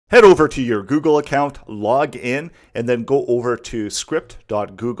Head over to your Google account, log in, and then go over to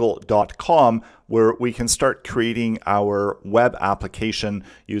script.google.com where we can start creating our web application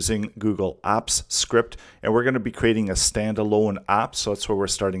using Google Apps Script. And we're going to be creating a standalone app. So that's where we're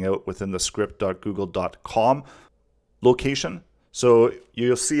starting out within the script.google.com location. So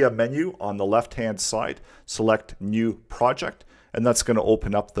you'll see a menu on the left-hand side, select New Project, and that's going to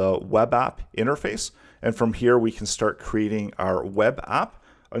open up the web app interface. And from here, we can start creating our web app.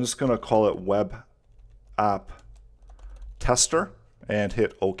 I'm just going to call it Web App Tester and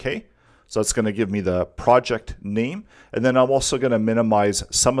hit OK. So it's going to give me the project name. And then I'm also going to minimize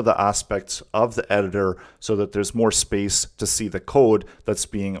some of the aspects of the editor so that there's more space to see the code that's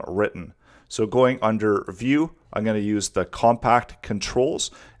being written. So going under View, I'm going to use the compact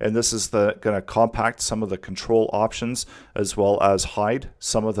controls, and this is going to compact some of the control options as well as hide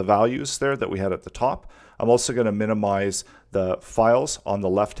some of the values there that we had at the top. I'm also going to minimize the files on the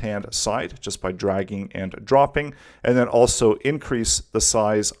left-hand side just by dragging and dropping, and then also increase the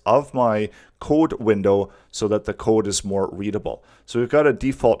size of my code window so that the code is more readable. So we've got a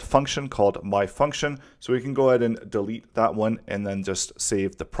default function called myFunction, so we can go ahead and delete that one and then just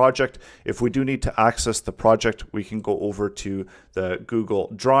save the project. If we do need to access the project, we can go over to the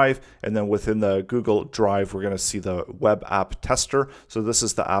Google Drive, and then within the Google Drive, we're going to see the Web App Tester. So this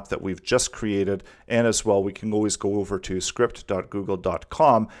is the app that we've just created, and as well, we can always go over to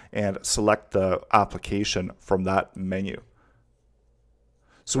script.google.com and select the application from that menu.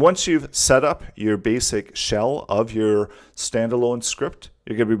 So once you've set up your basic shell of your standalone script,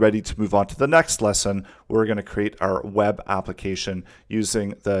 you're going to be ready to move on to the next lesson. We're going to create our web application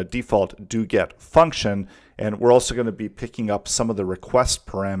using the default doGet function, and we're also going to be picking up some of the request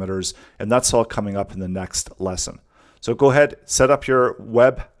parameters, and that's all coming up in the next lesson. So go ahead, set up your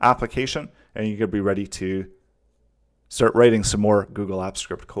web application, and you're going to be ready to start writing some more Google Apps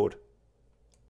Script code.